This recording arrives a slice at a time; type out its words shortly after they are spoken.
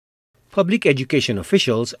Public education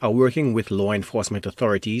officials are working with law enforcement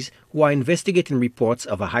authorities who are investigating reports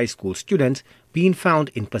of a high school student being found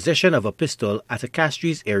in possession of a pistol at a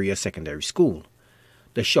Castries area secondary school.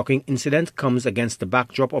 The shocking incident comes against the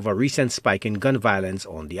backdrop of a recent spike in gun violence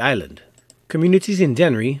on the island. Communities in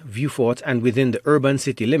Dennery, Vieux-Fort and within the urban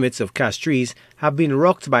city limits of Castries have been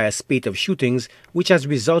rocked by a spate of shootings which has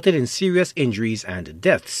resulted in serious injuries and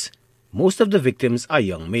deaths. Most of the victims are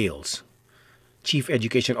young males. Chief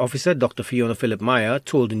Education Officer Dr. Fiona Philip-Meyer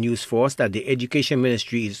told the News Force that the Education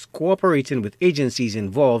Ministry is cooperating with agencies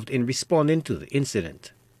involved in responding to the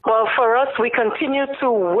incident. Well, for us, we continue to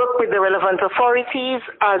work with the relevant authorities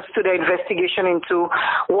as to the investigation into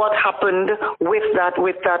what happened with that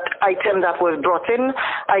item that was brought in.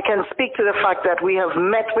 I can speak to the fact that we have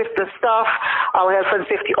met with the staff. Our health and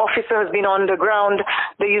safety officer has been on the ground.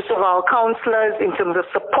 The use of our counselors in terms of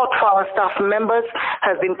support for our staff members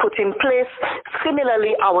has been put in place.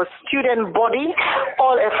 Similarly, our student body,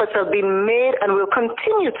 all efforts have been made and will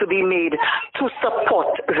continue to be made to support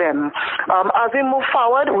them. As we move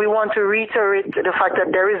forward, we want to reiterate the fact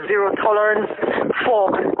that there is zero tolerance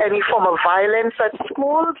for any form of violence at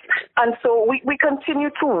schools. And so we continue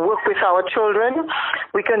to work with our children.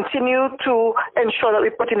 We continue to ensure that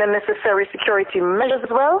we put in the necessary security measures as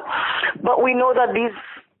well. But we know that these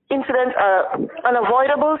incidents are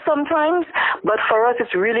unavoidable sometimes, but for us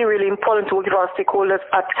it's really, really important to work with our stakeholders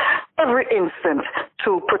at every instant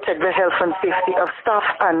to protect the health and safety of staff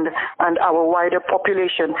and our wider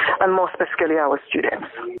population, and more specifically our students.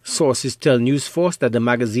 Sources tell News Force that the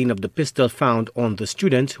magazine of the pistol found on the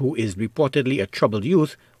student, who is reportedly a troubled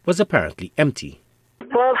youth, was apparently empty.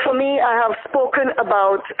 Well, for me, I have spoken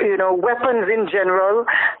about, weapons in general.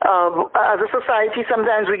 As a society,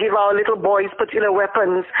 sometimes we give our little boys particular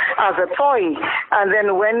weapons as a toy. And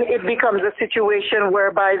then when it becomes a situation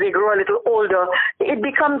whereby they grow a little older, it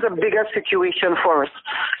becomes a bigger situation for us.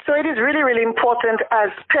 So it is really, really important as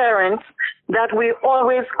parents that we're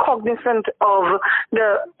always cognizant of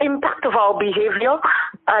the impact of our behavior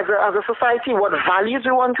as a society, what values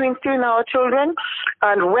we want to instill in our children.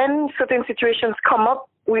 And when certain situations come up,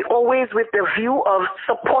 we always with the view of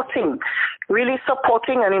really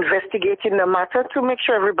supporting and investigating the matter to make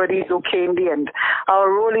sure everybody is okay in the end.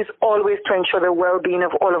 Our role is always to ensure the well-being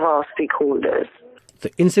of all of our stakeholders.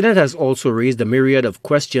 The incident has also raised a myriad of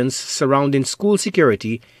questions surrounding school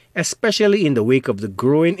security, especially in the wake of the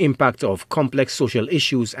growing impact of complex social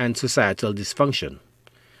issues and societal dysfunction.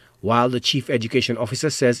 While the Chief Education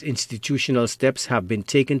Officer says institutional steps have been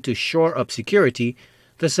taken to shore up security,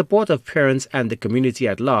 the support of parents and the community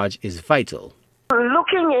at large is vital.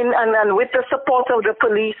 Looking in and with the support of the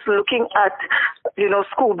police, looking at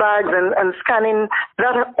school bags and scanning,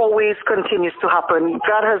 that always continues to happen.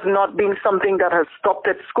 That has not been something that has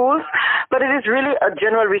stopped at schools, but it is really a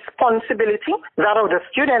general responsibility, that of the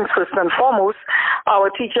students first and foremost.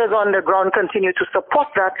 Our teachers on the ground continue to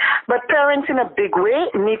support that, but parents in a big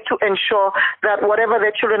way need to ensure that whatever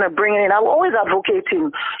their children are bringing in, I'm always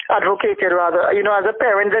advocated as a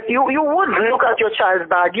parent, that you would look at your child's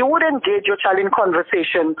bag, you would engage your child in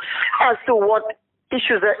conversation as to what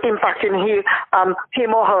issues are impacting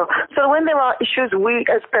him or her. So when there are issues, we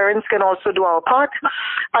as parents can also do our part.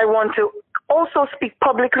 I want to also speak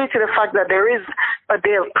publicly to the fact that there is a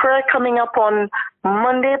day of prayer coming up on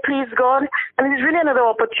Monday, please God, and it is really another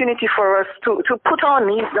opportunity for us to put our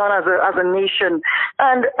needs down as a nation.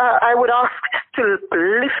 And I would ask to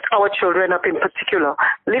lift our children up in particular,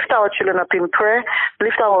 lift our children up in prayer,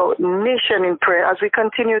 lift our nation in prayer as we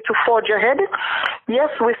continue to forge ahead.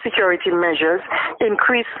 Yes, with security measures,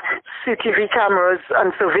 increase CCTV cameras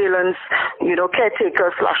and surveillance,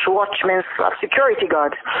 caretakers / watchmen / security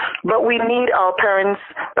guards. But we need our parents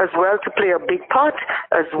as well to play a big part,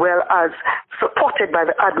 as well as supported by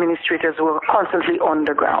the administrators who are constantly on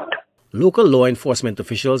the ground. Local law enforcement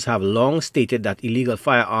officials have long stated that illegal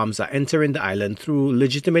firearms are entering the island through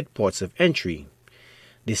legitimate ports of entry.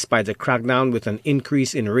 Despite a crackdown with an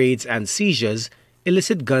increase in raids and seizures,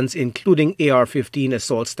 illicit guns including AR-15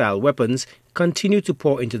 assault-style weapons continue to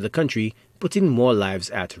pour into the country, putting more lives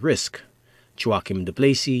at risk. Joachim de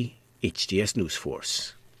Plessis, HTS News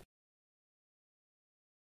Force.